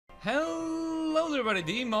Hello everybody,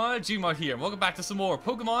 D-Mod, G-Mod here, and welcome back to some more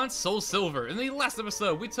Pokemon Soulsilver. In the last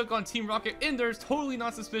episode, we took on Team Rocket in their totally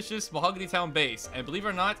not suspicious Mahogany Town base. And believe it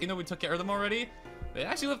or not, even though we took care of them already, they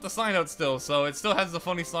actually left the sign out still, so it still has the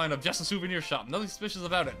funny sign of just a souvenir shop. Nothing suspicious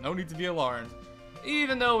about it, no need to be alarmed.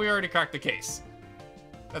 Even though we already cracked the case.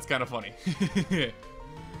 That's kind of funny.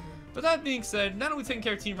 But that being said, now that we've taken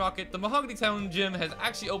care of Team Rocket, the Mahogany Town gym has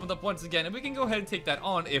actually opened up once again, and we can go ahead and take that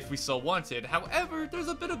on if we so wanted. However, there's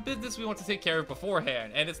a bit of business we want to take care of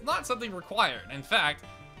beforehand, and it's not something required. In fact,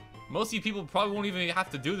 most of you people probably won't even have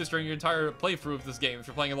to do this during your entire playthrough of this game if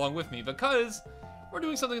you're playing along with me, because we're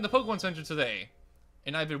doing something in the Pokemon Center today.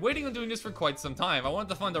 And I've been waiting on doing this for quite some time. I wanted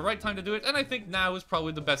to find the right time to do it, and I think now is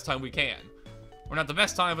probably the best time we can. Or not the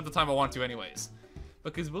best time, but the time I want to anyways.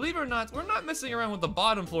 Because believe it or not, we're not messing around with the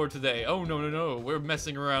bottom floor today. Oh, no. We're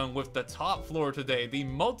messing around with the top floor today. The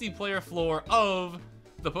multiplayer floor of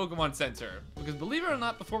the Pokemon Center. Because believe it or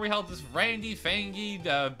not, before we had this randy-fangy,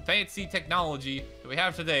 fancy technology that we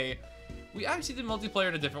have today, we actually did multiplayer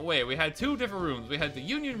in a different way. We had two different rooms. We had the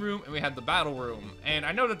Union Room and we had the Battle Room. And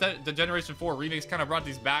I know that the Generation 4 remix kind of brought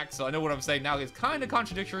these back, so I know what I'm saying now is kind of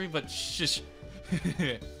contradictory, but shush.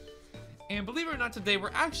 And believe it or not, today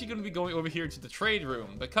we're actually going to be going over here to the trade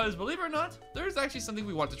room, because believe it or not, there's actually something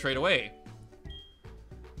we want to trade away.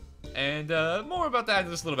 And more about that in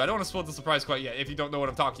just a little bit. I don't want to spoil the surprise quite yet if you don't know what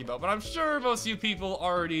I'm talking about, but I'm sure most of you people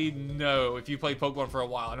already know if you played Pokemon for a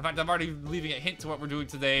while. And in fact, I'm already leaving a hint to what we're doing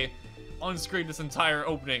today on screen this entire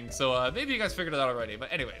opening, so maybe you guys figured it out already.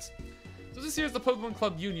 But anyways, so this here is the Pokemon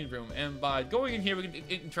Club Union Room, and by going in here we can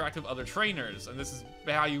interact with other trainers, and this is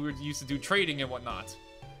how you were used to do trading and whatnot.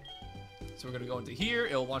 So we're going to go into here,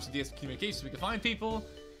 it'll launch the DS communication so we can find people,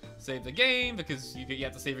 save the game, because you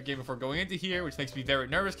have to save your game before going into here, which makes me very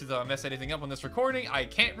nervous because if I mess anything up on this recording, I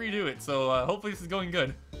can't redo it, so hopefully this is going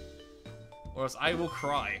good, or else I will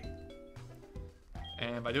cry.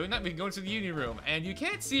 And by doing that, we can go into the Union Room, and you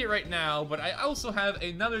can't see it right now, but I also have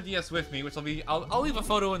another DS with me, which I'll leave a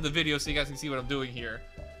photo in the video so you guys can see what I'm doing here.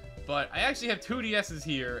 But I actually have two DSs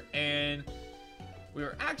here, and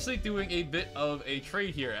we're actually doing a bit of a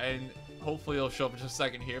trade here, and hopefully it'll show up in just a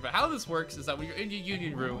second here. But how this works is that when you're in your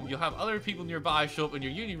Union Room, you'll have other people nearby show up in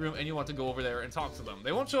your Union Room, and you want to go over there and talk to them.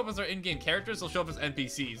 They won't show up as their in-game characters, they'll show up as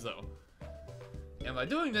NPCs though. And by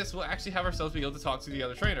doing this, we'll actually have ourselves be able to talk to the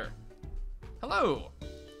other trainer. Hello!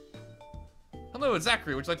 Hello, it's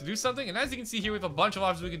Zachary. Would you like to do something? And as you can see here, we have a bunch of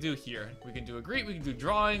options we can do here. We can do a greet, we can do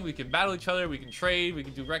drawing, we can battle each other, we can trade, we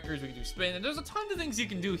can do records, we can do spin, and there's a ton of things you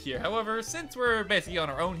can do here. However, since we're basically on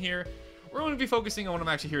our own here, we're going to be focusing on what I'm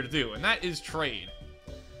actually here to do, and that is trade.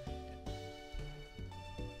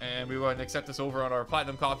 And we want to accept this over on our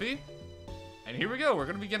Platinum copy. And here we go, we're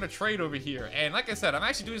going to begin a trade over here. And like I said, I'm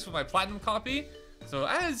actually doing this with my Platinum copy. So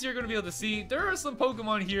as you're going to be able to see, there are some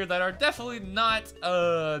Pokemon here that are definitely not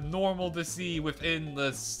normal to see within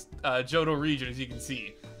the Johto region, as you can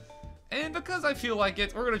see. And because I feel like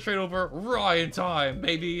it, we're going to trade over right in time,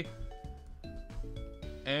 baby.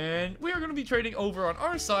 And we are going to be trading over on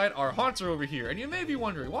our side, our Haunter over here. And you may be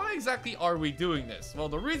wondering, why exactly are we doing this? Well,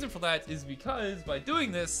 the reason for that is because by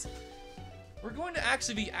doing this, we're going to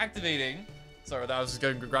actually be activating... Sorry, that was just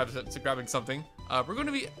going to grabbing something. We're going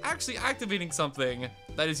to be actually activating something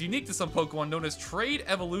that is unique to some Pokemon known as Trade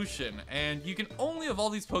Evolution. And you can only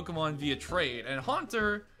evolve these Pokemon via trade. And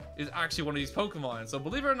Haunter is actually one of these Pokemon. So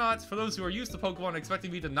believe it or not, for those who are used to Pokemon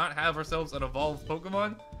expecting me to not have ourselves an evolved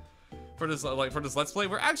Pokemon... For this Let's Play,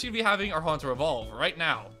 we're actually going to be having our Haunter evolve right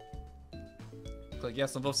now. Click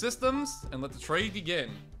yes on both systems, and let the trade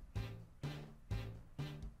begin.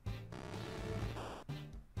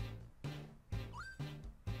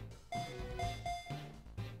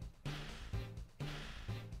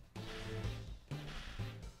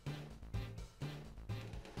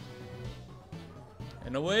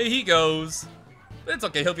 And away he goes. But it's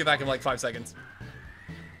okay, he'll be back in like 5 seconds.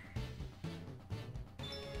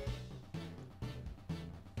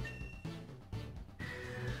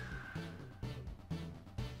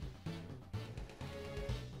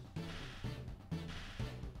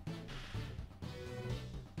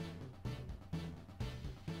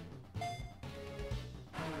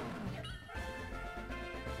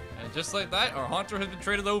 Just like that, our Haunter has been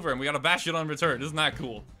traded over, and we got a Bastion on return. Isn't that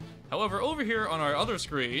cool? However, over here on our other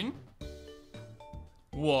screen...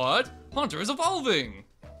 What? Haunter is evolving!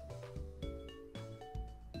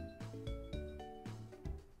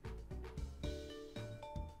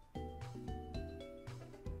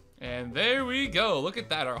 And there we go. Look at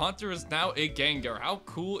that. Our Haunter is now a Gengar. How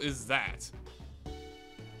cool is that?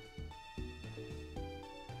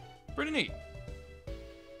 Pretty neat.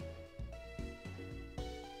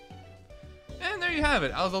 there you have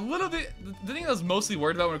it. I was a little bit... The thing I was mostly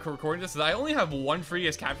worried about when recording this is I only have one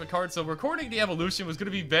 3DS capture card, so recording the evolution was going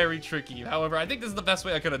to be very tricky. However, I think this is the best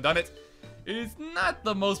way I could have done it. It's not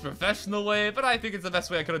the most professional way, but I think it's the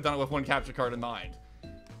best way I could have done it with one capture card in mind.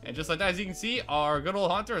 And just like that, as you can see, our good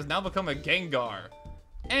old Haunter has now become a Gengar.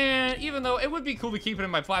 And even though it would be cool to keep it in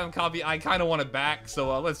my Platinum copy, I kind of want it back,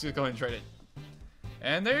 so let's just go ahead and trade it.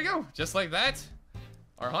 And there you go, just like that.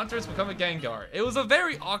 Our Haunter's become a Gengar. It was a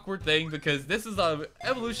very awkward thing because this is a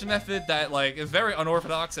evolution method that like is very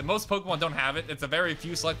unorthodox and most Pokemon don't have it. It's a very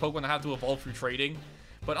few select Pokemon that have to evolve through trading.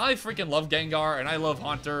 But I freaking love Gengar and I love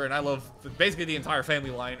Haunter and I love basically the entire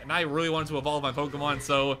family line and I really wanted to evolve my Pokemon,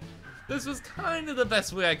 so this was kind of the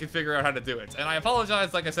best way I could figure out how to do it. And I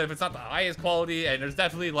apologize, like I said, if it's not the highest quality, and there's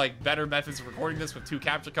definitely like better methods of recording this with 2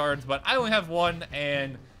 capture cards, but I only have one,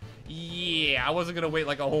 and yeah, I wasn't gonna wait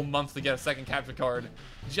like a whole month to get a second capture card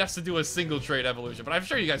just to do a single trade evolution, but I'm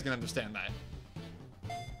sure you guys can understand that.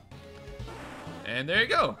 And there you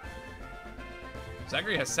go.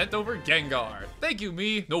 Zachary has sent over Gengar. Thank you,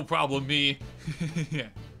 me. No problem, me. Yeah.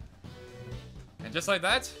 And just like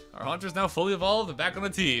that, our Haunter's now fully evolved and back on the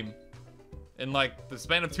team. In like the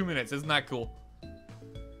span of 2 minutes. Isn't that cool?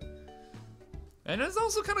 And it's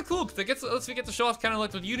also kind of cool because it lets me get to show off kind of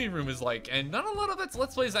like what Unity Room is like. And not a lot of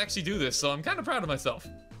Let's Plays actually do this, so I'm kind of proud of myself.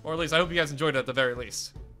 Or at least I hope you guys enjoyed it at the very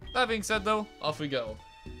least. That being said, though, off we go.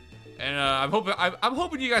 And I'm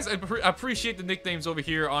hoping you guys appreciate the nicknames over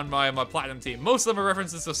here on my Platinum team. Most of them are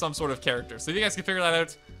references to some sort of character. So if you guys can figure that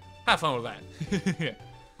out, have fun with that. Yeah.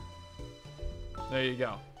 There you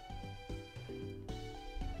go.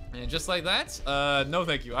 And just like that, no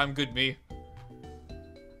thank you. I'm good, me.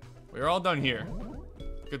 We're all done here.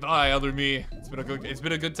 Goodbye, other me. It's been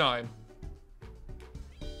a good time.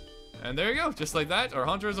 And there you go. Just like that, our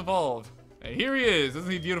Haunter has evolved. And here he is. Isn't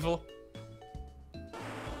he beautiful?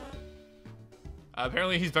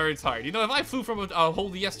 Apparently he's very tired. You know, if I flew from a whole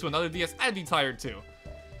DS to another DS, I'd be tired too.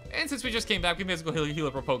 And since we just came back, we may as well heal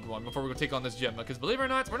up our Pokemon before we go take on this gym. Because believe it or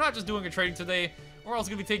not, we're not just doing a trading today. We're also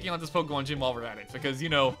going to be taking on this Pokemon gym while we're at it. Because, you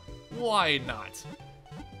know, why not?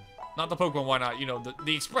 Not the Pokemon, why not? You know,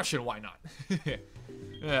 the expression, why not?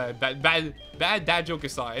 Bad dad joke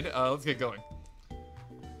aside, let's get going.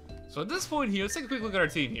 So at this point here, let's take a quick look at our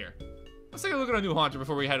team here. Let's take a look at our new Haunter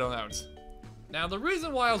before we head on out. Now, the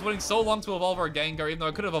reason why I was waiting so long to evolve our Gengar, even though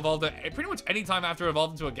I could have evolved it pretty much any time after it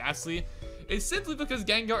evolved into a Ghastly, is simply because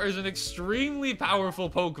Gengar is an extremely powerful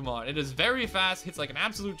Pokemon. It is very fast, hits like an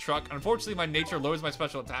absolute truck. Unfortunately, my nature lowers my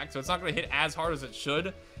special attack, so it's not going to hit as hard as it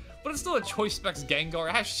should. But it's still a Choice Specs Gengar.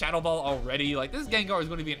 It has Shadow Ball already. Like, this Gengar is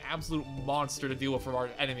going to be an absolute monster to deal with for our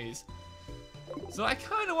enemies. So I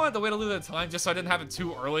kind of wanted to wait a little bit of time just so I didn't have it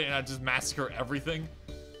too early and I'd just massacre everything.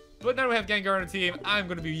 But now we have Gengar on the team, I'm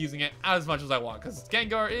going to be using it as much as I want, because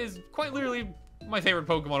Gengar is quite literally my favorite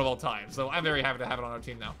Pokemon of all time, so I'm very happy to have it on our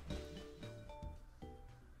team now.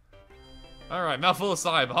 Alright, mouthful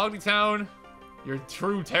aside, Mahogany Town, your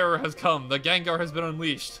true terror has come. The Gengar has been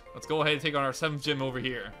unleashed. Let's go ahead and take on our 7th gym over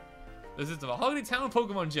here. This is the Mahogany Town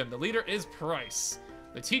Pokemon Gym. The leader is Pryce,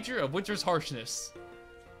 the teacher of Winter's Harshness.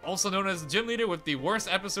 Also known as the gym leader with the worst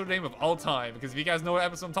episode name of all time, because if you guys know what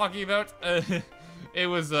episode I'm talking about, it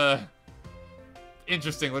was,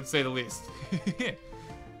 interesting, let's say the least.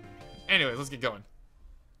 Anyways, let's get going.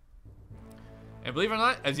 And believe it or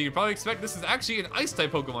not, as you can probably expect, this is actually an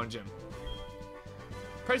Ice-type Pokemon gym.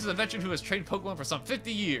 Pryce is a veteran who has trained Pokemon for some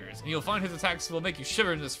 50 years, and you'll find his attacks will make you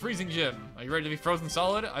shiver in this freezing gym. Are you ready to be frozen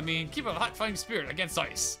solid? I mean, keep a hot fighting spirit against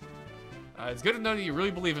ice. It's good to know that you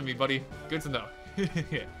really believe in me, buddy. Good to know.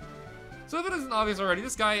 So if it isn't obvious already,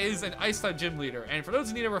 this guy is an Ice-type gym leader, and for those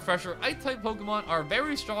who need a refresher, Ice-type Pokemon are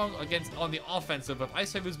very strong on the offensive, with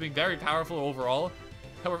Ice-type as being very powerful overall.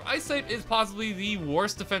 However, Ice-type is possibly the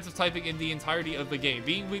worst defensive typing in the entirety of the game,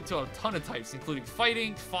 being weak to a ton of types, including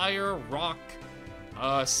Fighting, Fire, Rock,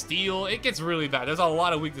 Steel. It gets really bad. There's a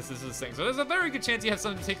lot of weaknesses to this thing, so there's a very good chance you have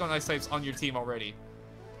something to take on Ice-types on your team already.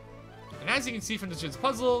 And as you can see from the gym's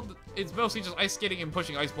puzzle, it's mostly just ice skating and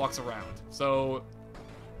pushing ice blocks around, so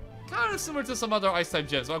kind of similar to some other Ice-type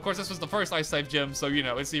gyms. Well, of course, this was the first Ice-type gym, so, you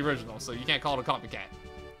know, it's the original, so you can't call it a copycat.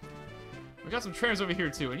 We got some trainers over here,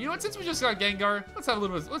 too. And you know what? Since we just got Gengar, let's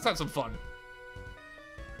have some fun.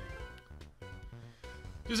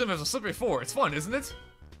 Use him as a slippery 4. It's fun, isn't it?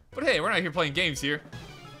 But hey, we're not here playing games here.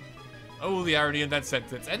 Oh, the irony in that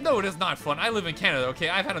sentence. And no, it is not fun. I live in Canada, okay?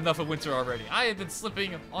 I've had enough of winter already. I have been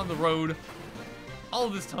slipping on the road all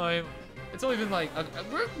this time. It's only been like,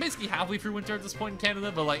 we're basically halfway through winter at this point in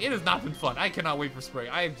Canada, but like, it has not been fun. I cannot wait for spring.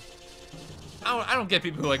 I don't get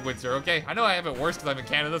people who like winter, okay? I know I have it worse because I'm in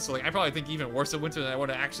Canada, so like, I probably think even worse of winter than what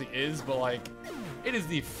it actually is, but like, it is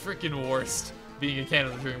the freaking worst. being in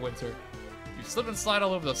Canada during winter. You slip and slide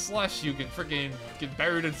all over the slush, you can freaking get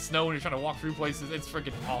buried in snow when you're trying to walk through places. It's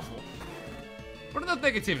freaking awful. But enough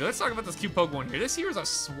negativity. Let's talk about this cute Pokemon here. This here is a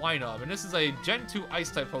Swinub, and this is a Gen 2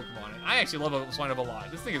 Ice-type Pokemon. And I actually love a Swinub a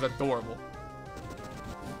lot. This thing is adorable.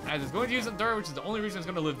 As it's going to use Endure, which is the only reason it's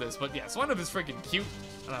going to live this. But yeah, Swinub is freaking cute,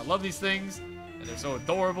 and I love these things. And they're so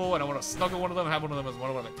adorable, and I want to snuggle one of them and have one of them as one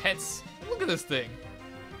of my pets. Look at this thing.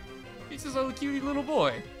 He's just a cute little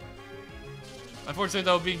boy. Unfortunately,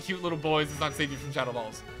 though, being cute little boys does not save you from Shadow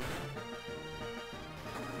Balls.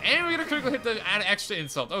 And we're gonna critically hit the add extra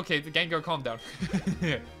insult. Okay, the Gengar, calm down.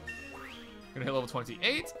 Gonna hit level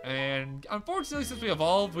 28, and unfortunately, since we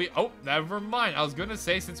evolved, oh, never mind. I was gonna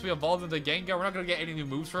say, since we evolved into Gengar, we're not gonna get any new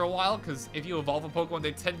moves for a while, because if you evolve a Pokemon,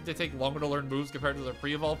 they tend to take longer to learn moves compared to their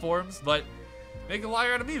pre-evolved forms, but make a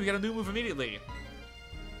liar out of me, we got a new move immediately.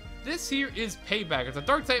 This here is Payback. It's a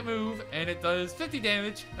Dark-type move, and it does 50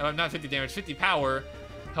 damage. Not 50 damage, 50 power.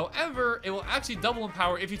 However, it will actually double in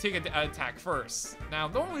power if you take an attack first. Now,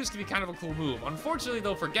 normally this can be kind of a cool move. Unfortunately,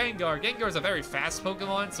 though, for Gengar, Gengar is a very fast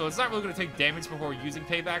Pokemon, so it's not really going to take damage before using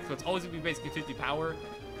Payback, so it's always going to be basically 50 power.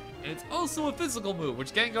 And it's also a physical move,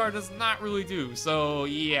 which Gengar does not really do, so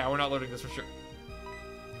yeah, we're not learning this for sure.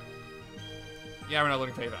 Yeah, we're not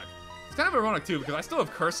learning Payback. It's kind of ironic, too, because I still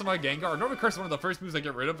have Curse on my Gengar. Normally, Curse is one of the first moves I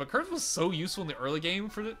get rid of, but Curse was so useful in the early game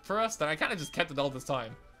for us that I kind of just kept it all this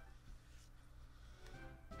time.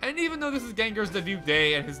 And even though this is Gengar's debut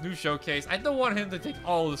day and his new showcase, I don't want him to take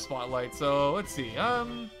all the spotlight, so let's see.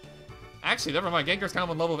 Actually, never mind. Gengar's kind of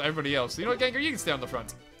on level with everybody else. So you know what, Gengar? You can stay on the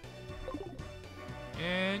front.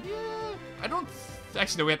 And yeah, I don't...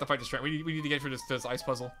 Actually, no, we have to fight this train. We need to get through this ice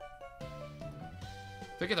puzzle.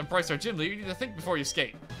 To get to Pryce, our gym leader, you need to think before you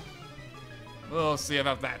skate. We'll see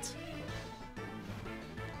about that.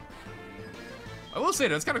 I will say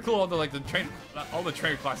that it's kind of cool all the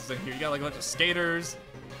trainer classes in here. You got like a bunch of skaters.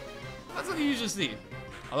 That's what you usually see.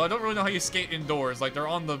 Although I don't really know how you skate indoors. Like they're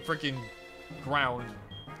on the freaking ground.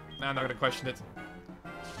 Nah, I'm not gonna question it.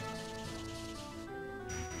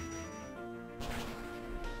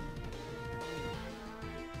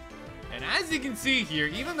 And as you can see here,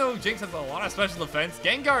 even though Jinx has a lot of special defense,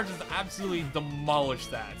 Gengar just absolutely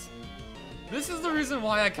demolished that. This is the reason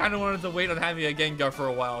why I kind of wanted to wait on having a Gengar for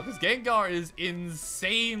a while, because Gengar is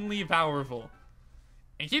insanely powerful.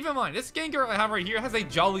 And keep in mind, this Gengar I have right here has a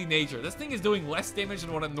jolly nature. This thing is doing less damage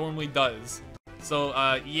than what it normally does. So,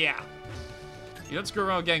 yeah. You don't screw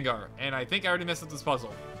around with Gengar, and I think I already messed up this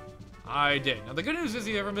puzzle. I did. Now, the good news is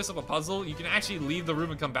if you ever mess up a puzzle, you can actually leave the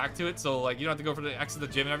room and come back to it, so, like, you don't have to go for the exit the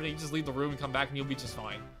gym and everything. You just leave the room and come back, and you'll be just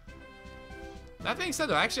fine. That being said,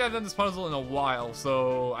 though, actually, I've done this puzzle in a while,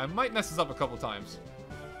 so I might mess this up a couple times.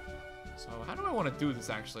 So, how do I want to do this,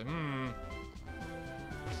 actually?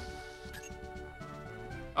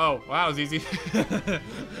 Oh, wow, that was easy.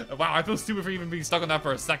 Wow, I feel stupid for even being stuck on that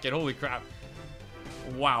for a second. Holy crap.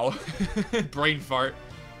 Wow. Brain fart.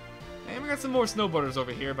 And we got some more snowboarders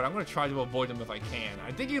over here, but I'm going to try to avoid them if I can.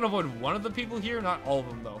 I think you can avoid one of the people here, not all of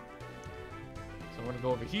them, though. So I'm going to go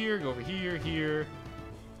over here, here.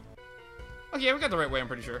 Okay, we got the right way, I'm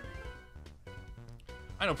pretty sure.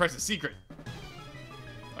 I know Pryce's secret.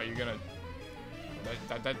 Are you gonna...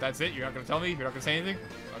 That's it? You're not gonna tell me? You're not gonna say anything?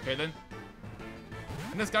 Okay, then.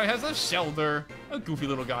 And this guy has a Shelter. A goofy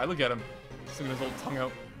little guy. Look at him. Sticking his little tongue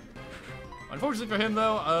out. Unfortunately for him,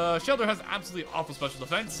 though, Shelter has absolutely awful special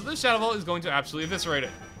defense, so this Shadow Ball is going to absolutely eviscerate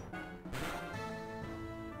it.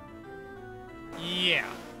 Yeah.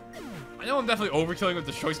 I know I'm definitely overkilling with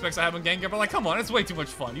the choice specs I have on Gengar, but like, come on, it's way too much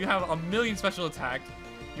fun. You have a million special attack.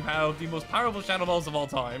 You have the most powerful Shadow Balls of all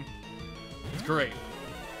time. It's great.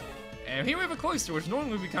 And here we have a Cloyster, which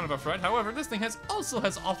normally would be kind of a threat. However, this thing also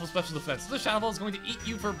has awful special defense. So this Shadow Ball is going to eat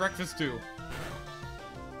you for breakfast too.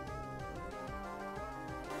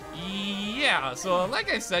 Yeah, so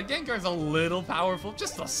like I said, Gengar's a little powerful,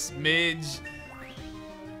 just a smidge.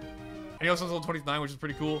 And he also has level 29, which is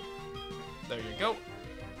pretty cool. There you go.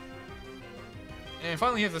 And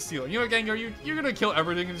finally he has a Seal. You know what, Gengar, you're gonna kill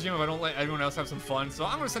everything in the gym if I don't let everyone else have some fun, so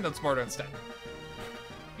I'm gonna send out Sparta instead.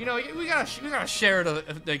 You know, we gotta share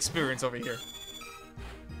the experience over here.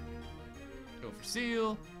 Go for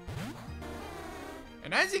Seal.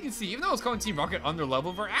 And as you can see, even though it's calling Team Rocket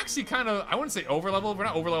under-leveled, we're actually kind of, I wouldn't say over-leveled, we're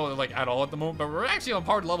not over-leveled like at all at the moment, but we're actually on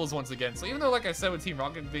par levels once again. So even though, like I said, with Team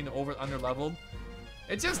Rocket being under-leveled,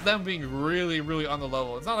 it's just them being really, really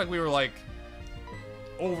under-leveled. It's not like we were like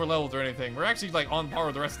over-leveled or anything. We're actually like on par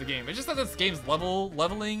with the rest of the game. It's just that this game's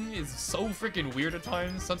leveling is so freaking weird at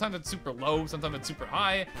times. Sometimes it's super low, sometimes it's super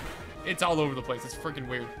high. It's all over the place. It's freaking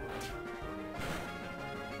weird.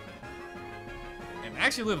 And I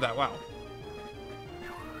actually live that, wow.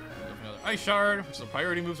 Ice Shard, which is a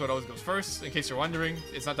priority move, so it always goes first. In case you're wondering,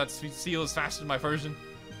 it's not that Seal is faster than my version.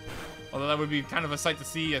 Although that would be kind of a sight to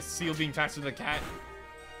see, a Seal being faster than a cat.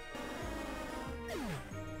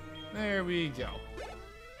 There we go.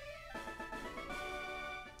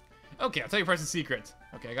 Okay, I'll tell you Pryce's secret.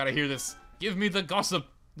 Okay, I gotta hear this. Give me the gossip.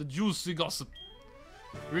 The juicy gossip.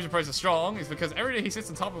 The reason Pryce is strong is because every day he sits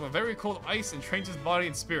on top of a very cold ice and trains his body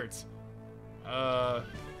and spirit.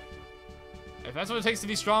 If that's what it takes to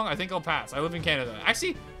be strong, I think I'll pass. I live in Canada.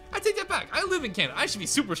 Actually, I take that back. I live in Canada. I should be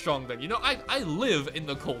super strong then. You know, I live in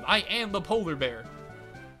the cold. I am the polar bear.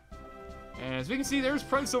 And as we can see, there's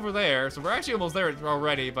Pryce over there. So we're actually almost there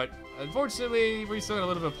already, but unfortunately, we still got a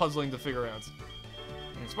little bit of puzzling to figure out.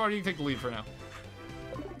 And Sparty, you can take the lead for now.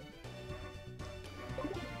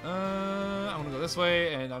 I'm gonna go this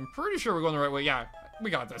way, and I'm pretty sure we're going the right way. Yeah,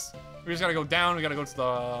 we got this. We just gotta go down, we gotta go to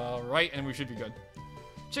the right, and we should be good.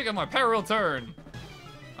 Check out my parallel turn.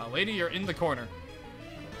 Lady, you're in the corner.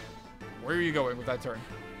 Where are you going with that turn?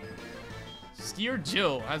 Skier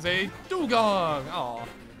Jill has a Dugong. Aw.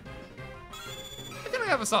 I think I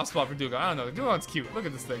have a soft spot for Dugong. I don't know. Dugong's cute. Look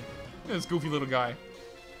at this thing. Look at this goofy little guy.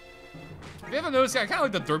 If you haven't noticed, I kind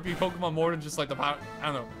of like the derpy Pokemon more than just like the power. I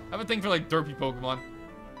don't know. I have a thing for like derpy Pokemon.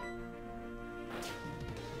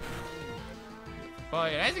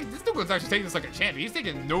 But I think this Dugong's actually taking this like a champ. He's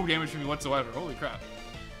taking no damage from me whatsoever. Holy crap.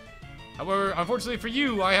 However, unfortunately for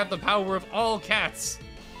you, I have the power of all cats.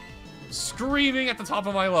 Screaming at the top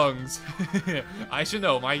of my lungs. I should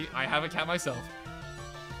know. I have a cat myself.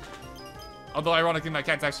 Although, ironically, my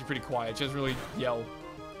cat's actually pretty quiet. She doesn't really yell.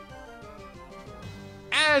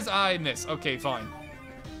 As I miss. Okay, fine.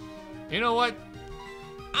 You know what?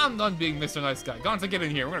 I'm done being Mr. Nice Guy. Gonza, get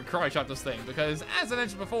in here. We're gonna karate chop this thing. Because, as I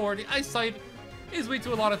mentioned before, the ice type is weak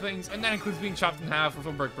to a lot of things. And that includes being chopped in half with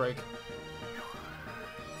a Brick Break.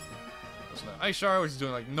 So the Ice Shard, which is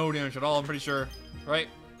doing like no damage at all, I'm pretty sure. Right?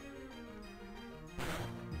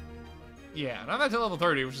 Yeah, and I'm at to level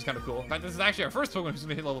 30, which is kind of cool. In fact, this is actually our first Pokemon who's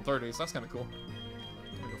gonna hit level 30, so that's kind of cool.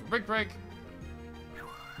 I'm gonna go for Brick Break.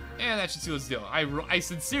 And that should seal its deal. I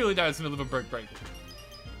sincerely doubt it's gonna live a Brick Break.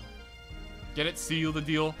 Get it? Seal the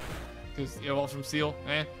deal? Because it evolved from Seal?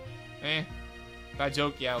 Bad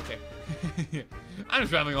joke? Yeah, okay. I'm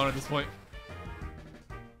just rambling on at this point.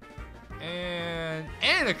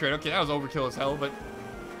 And a crit. Okay, that was overkill as hell, but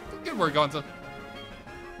good work, Gonza.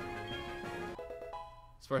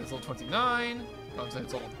 Sparta hits level 29. Gonza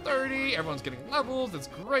hits level 30. Everyone's getting levels. That's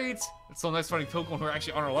great. It's so nice finding Pokemon who are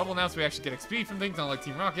actually on our level now, so we actually get XP from things, not like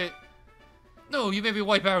Team Rocket. No, you made me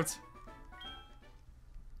wipe out.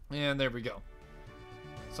 And there we go.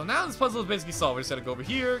 So now this puzzle is basically solved. We just gotta go over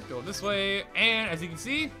here, go this way, and as you can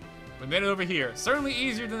see, we made it over here. Certainly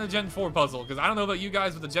easier than the Gen 4 puzzle, because I don't know about you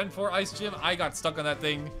guys, but the Gen 4 Ice Gym, I got stuck on that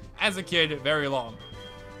thing as a kid very long.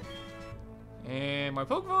 And my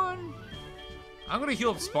Pokemon, I'm gonna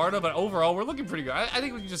heal up Sparta, but overall, we're looking pretty good. I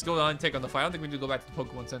think we can just go on and take on the fight. I don't think we need to go back to the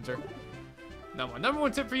Pokemon Center. Now, my number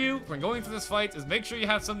one tip for you when going through this fight is make sure you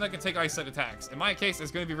have something that can take Ice-type attacks. In my case, it's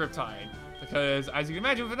going to be Riptide. Because, as you can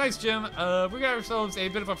imagine with an Ice Gym, we got ourselves a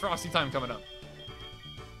bit of a frosty time coming up.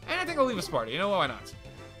 And I think I'll leave a Sparta. You know what? Why not?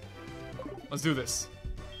 Let's do this.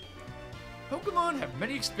 Pokemon have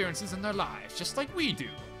many experiences in their lives, just like we do.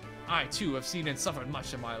 I, too, have seen and suffered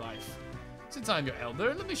much in my life. Since I'm your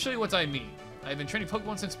elder, let me show you what I mean. I've been training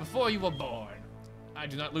Pokemon since before you were born. I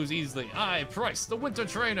do not lose easily. I, Pryce, the Winter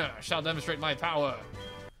Trainer, shall demonstrate my power.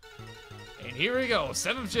 And here we go,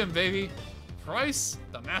 7th gym, baby. Pryce,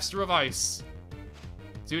 the Master of Ice.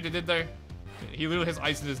 See what he did there? He literally has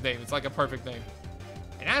ice in his name. It's like a perfect name.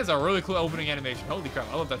 And that is a really cool opening animation. Holy crap,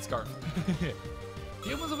 I love that scarf.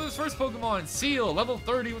 He opens up his first Pokemon, Seal, level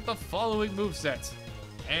 30 with the following moveset.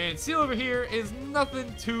 And Seal over here is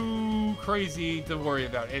nothing too crazy to worry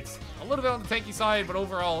about. It's a little bit on the tanky side, but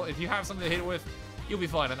overall, if you have something to hit it with, you'll be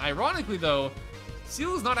fine. And ironically, though,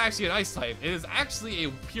 Seal is not actually an ice type. It is actually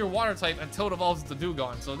a pure water type until it evolves into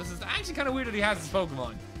Dugong. So this is actually kind of weird that he has this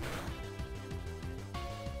Pokemon.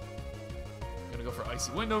 Gonna go for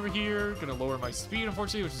Icy Wind over here. Gonna lower my speed,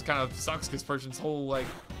 unfortunately, which is kind of sucks because Persian's whole, like,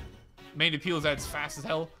 main appeal is that it's fast as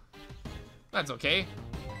hell. That's okay.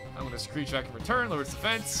 I'm gonna Screech back in return, lower its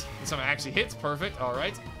defense. This time it actually hits, perfect,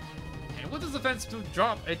 alright. And with this defense to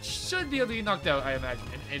drop, it should be able to get knocked out, I imagine.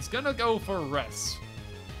 And it's gonna go for Rest.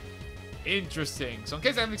 Interesting. So in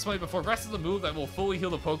case I haven't explained before, Rest is a move that will fully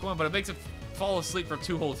heal the Pokemon, but it makes it fall asleep for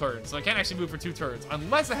 2 whole turns. So I can't actually move for 2 turns,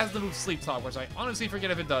 unless it has the move Sleep Talk, which I honestly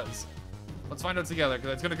forget if it does. Let's find out together,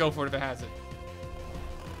 because it's gonna go for it if it has it.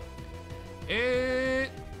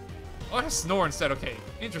 Oh, it has Snore instead, okay.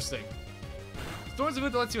 Interesting. Snore's a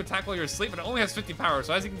move that lets you attack while you're asleep, but it only has 50 power,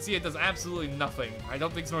 so as you can see, it does absolutely nothing. I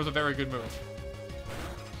don't think Snore's a very good move.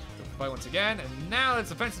 Fight once again, and now its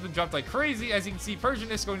defense has been dropped like crazy. As you can see, Persian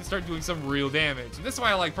is going to start doing some real damage, and this is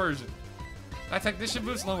why I like Persian. That Technician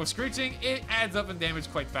boost along with Screeching, it adds up in damage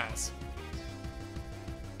quite fast.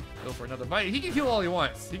 Go for another bite. He can heal all he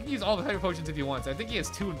wants. He can use all the Hyper Potions if he wants. I think he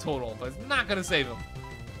has 2 in total, but it's not going to save him.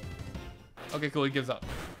 Okay, cool. He gives up.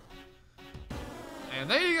 And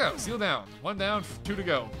there you go. Seal down. 1 down, 2 to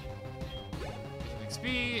go.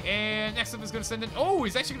 XP, and next up is going to send in... Oh,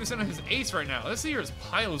 he's actually going to send in his ace right now. Let's see here is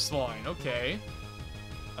Piloswine. Okay.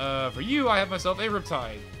 For you, I have myself a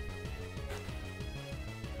Riptide.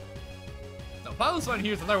 Now, Piloswine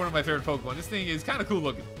here is another one of my favorite Pokemon. This thing is kind of cool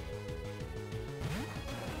looking.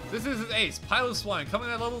 This is his ace, Piloswine, coming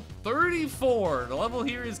at level 34. The level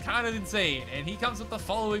here is kind of insane, and he comes with the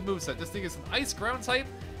following moveset. This thing is an Ice Ground type,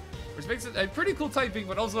 which makes it a pretty cool typing,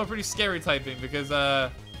 but also a pretty scary typing, because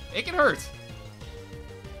it can hurt.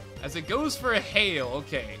 As it goes for a Hail,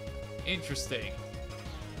 okay. Interesting.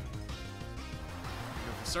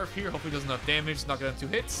 Go for Surf here, hopefully does enough damage, knock it down 2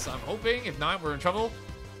 hits. I'm hoping, if not, we're in trouble.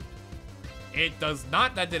 It does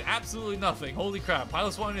not, that did absolutely nothing. Holy crap,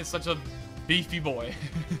 Piloswine is such a beefy boy.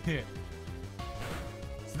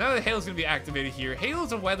 So now the Hail's gonna be activated here.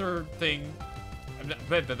 Hail's a weather thing. I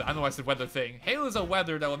don't know why I said weather thing. Hail is a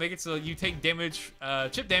weather that will make it so you take damage,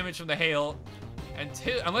 chip damage from the Hail,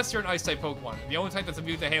 unless you're an Ice-type Pokemon. The only type that's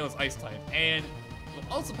immune to Hail is Ice-type. And will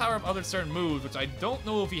also power up other certain moves, which I don't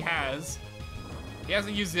know if he has. He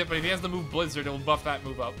hasn't used it, but if he has the move Blizzard, it will buff that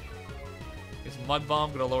move up. This Mud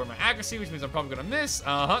Bomb gonna lower my accuracy, which means I'm probably gonna miss.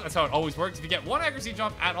 That's how it always works. If you get 1 accuracy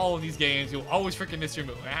drop at all of these games, you'll always freaking miss your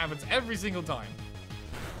move. It happens every single time.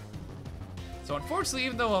 So unfortunately,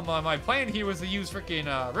 even though my plan here was to use freaking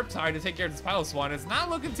Riptide to take care of this Piloswine, it's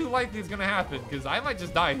not looking too likely it's gonna happen, because I might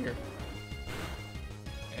just die here.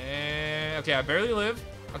 And okay, I barely live.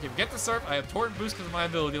 Okay, we get the Surf. I have Torrent boost because of my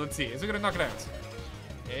ability. Let's see. Is it gonna knock it out?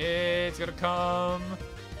 It's gonna come.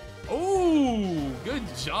 Oh, good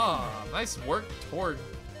job. Nice work, Torrent.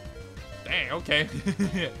 Dang, okay.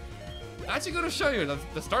 Actually going to show you,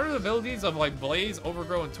 the starter abilities of like Blaze,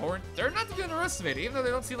 Overgrow, and Torrent, they're not to be underestimated. Even though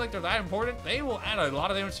they don't seem like they're that important, they will add a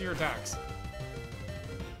lot of damage to your attacks.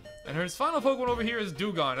 And his final Pokemon over here is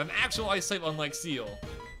Dewgong, an actual Ice type unlike Seal.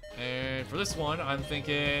 And for this one, I'm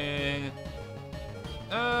thinking...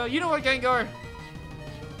 you know what, Gengar?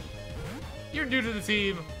 You're new to the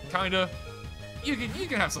team, kinda. You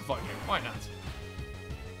can have some fun here. Why not?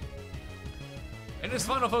 And his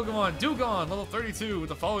final Pokemon, Dewgong, level 32, with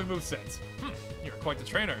the following moveset. You're quite the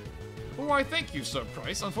trainer. Well, why, thank you, Sir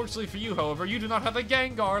Pryce. Unfortunately for you, however, you do not have a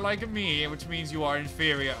Gengar like me, which means you are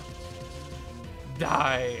inferior.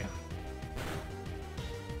 Die.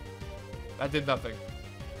 That did nothing.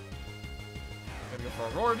 Gonna go for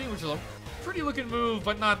a Roarbeam, which is a pretty looking move,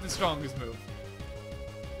 but not the strongest move.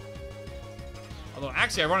 Although,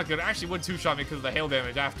 actually, ironically, it actually would 2-shot me because of the hail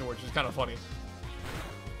damage afterwards, which is kind of funny.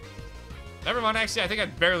 Never mind, actually, I think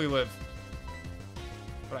I'd barely live.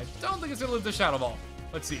 But I don't think it's gonna live the Shadow Ball.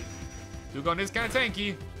 Let's see. Dewgong is kind of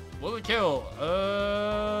tanky. Will it kill?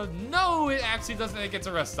 No, it actually doesn't. It gets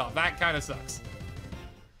a rest stop. That kind of sucks.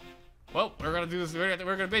 Well, we're gonna do this. We're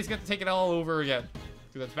gonna basically have to take it all over again.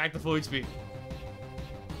 Because it's back to full HP.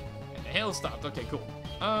 And the hail stopped. Okay, cool.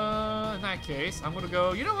 In that case, I'm gonna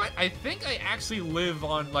go. You know what? I think I actually live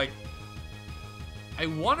on, like. I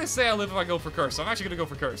want to say I live if I go for Curse. So I'm actually gonna go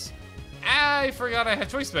for Curse. I forgot I had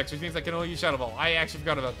Choice Specs, which means I can only use Shadow Ball. I actually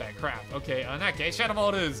forgot about that. Crap. Okay, in that case, Shadow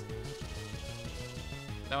Ball it is.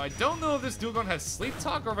 Now, I don't know if this Dewgong has Sleep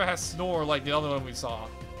Talk or if it has Snore like the other one we saw.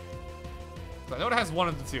 So I know it has one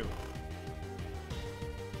of the two.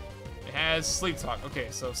 It has Sleep Talk. Okay,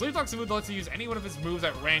 so Sleep Talk's a move that lets you use any one of its moves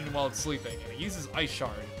at random while it's sleeping. And it uses Ice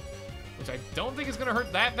Shard, which I don't think is going to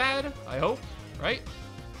hurt that bad. I hope, right?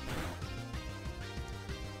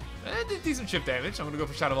 It did decent chip damage. I'm going to go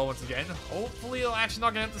for Shadow Ball once again. Hopefully it'll actually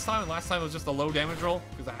knock it out this time. And last time it was just a low damage roll,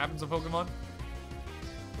 because that happens to Pokemon.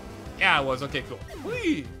 Yeah, it was. Okay, cool.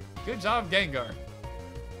 Whee! Good job, Gengar.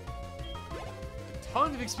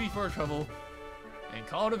 Tons of XP for our trouble. And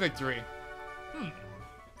call it a victory.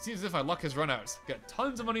 Seems as if my luck has run out. Got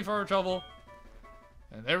tons of money for our trouble.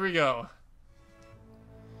 And there we go.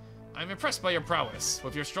 I'm impressed by your prowess.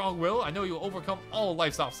 With your strong will, I know you will overcome all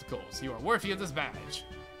life's obstacles. You are worthy of this badge.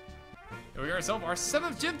 Here we are ourselves, our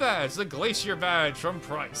 7th gym badge, the Glacier badge from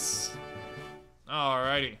Pryce.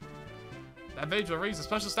 Alrighty. That badge will raise the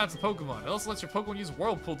special stats of Pokemon. It also lets your Pokemon use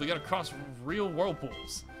Whirlpool to get across real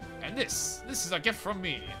whirlpools. And this is a gift from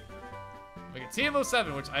me. Make a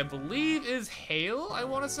TM07, which I believe is Hail, I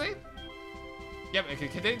want to say. Yep,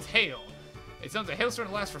 it contains Hail. It sounds a hailstorm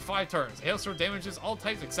that lasts for 5 turns. A hailstorm damages all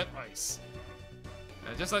types except ice.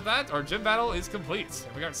 And just like that, our gym battle is complete.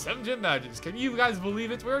 And we got 7 gym badges. Can you guys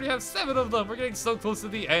believe it? We already have 7 of them. We're getting so close to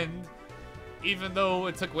the end. Even though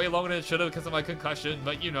it took way longer than it should have because of my concussion.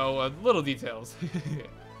 But, you know, little details.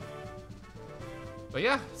 But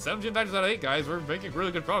yeah, 7 gym badges out of 8, guys. We're making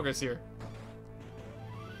really good progress here.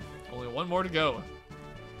 Only 1 more to go.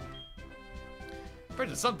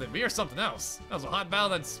 Bridge is something, me or something else. That was a hot battle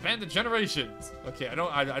that spanned the generations. Okay,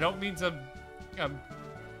 I don't mean to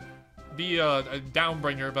be a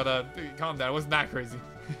downbringer, but calm down. It wasn't that crazy.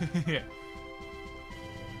 Yeah.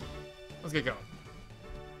 Let's get going.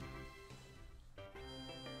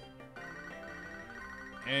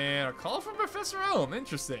 And a call from Professor Elm.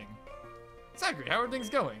 Interesting. Zachary, how are things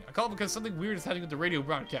going? I called because something weird is happening with the radio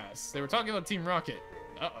broadcasts. They were talking about Team Rocket.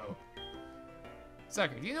 Uh-oh.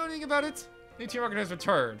 Zachary, do you know anything about it? New Team Rocket has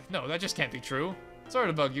returned. No, that just can't be true. Sorry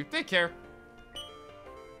to bug you. Take care.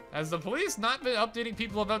 Has the police not been updating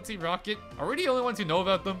people about Team Rocket? Are we the only ones who know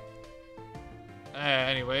about them?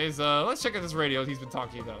 Anyways, let's check out this radio he's been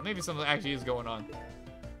talking about. Maybe something actually is going on.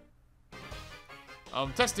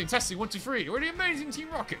 Testing, 1, 2, 3. We're the amazing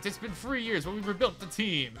Team Rocket. It's been 3 years, but we've rebuilt the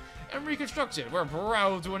team and reconstructed. We're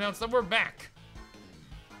proud to announce that we're back.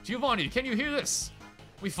 Giovanni, can you hear this?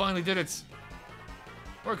 We finally did it.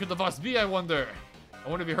 Where could the boss be, I wonder? I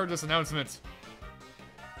wonder if you heard this announcement.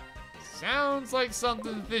 Sounds like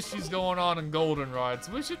something fishy's going on in Goldenrod,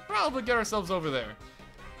 so we should probably get ourselves over there.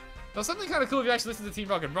 Now, something kind of cool if you actually listen to Team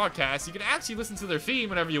Rocket broadcast, you can actually listen to their theme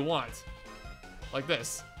whenever you want. Like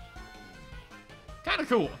this. Kind of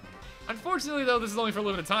cool. Unfortunately, though, this is only for a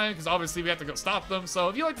limited time, because obviously we have to go stop them, so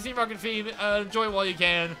if you like the Team Rocket theme, enjoy it while you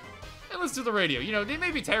can. And listen to the radio. You know, they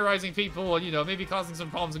may be terrorizing people and, you know, maybe causing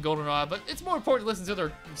some problems in Goldenrod, but it's more important to listen to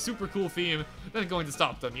their super cool theme than going to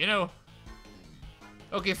stop them, you know?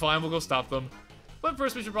 Okay, fine, we'll go stop them. But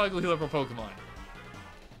first, we should probably go heal up our Pokemon.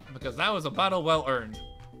 Because that was a battle well earned.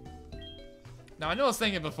 Now, I know I was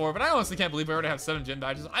saying it before, but I honestly can't believe I already have 7 gym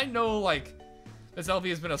badges. I know, like, this LP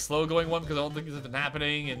has been a slow-going one because all the things have been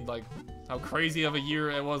happening and, like, how crazy of a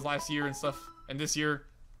year it was last year and stuff. And this year...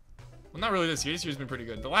 Well, not really this year. This year's been pretty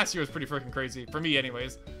good. The last year was pretty freaking crazy. For me,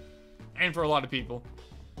 anyways. And for a lot of people.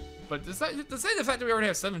 But to say the fact that we already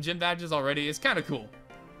have 7 gym badges already is kind of cool.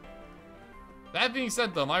 That being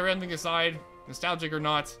said, though, my rambling aside, nostalgic or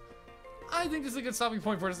not, I think this is a good stopping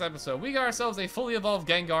point for this episode. We got ourselves a fully evolved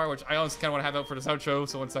Gengar, which I honestly kind of want to have out for this outro.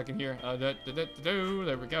 So 1 second here.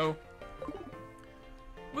 There we go.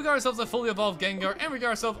 We got ourselves a fully evolved Gengar, and we got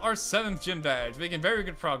ourselves our 7th gym badge, making very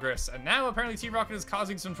good progress. And now, apparently, Team Rocket is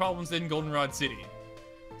causing some problems in Goldenrod City.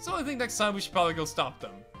 So I think next time we should probably go stop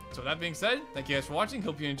them. So that being said, thank you guys for watching,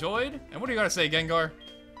 hope you enjoyed. And what do you gotta say, Gengar?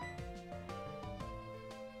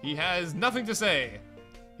 He has nothing to say.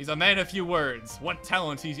 He's a man of few words. What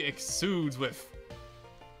talent he exudes with.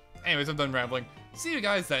 Anyways, I'm done rambling. See you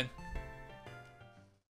guys then.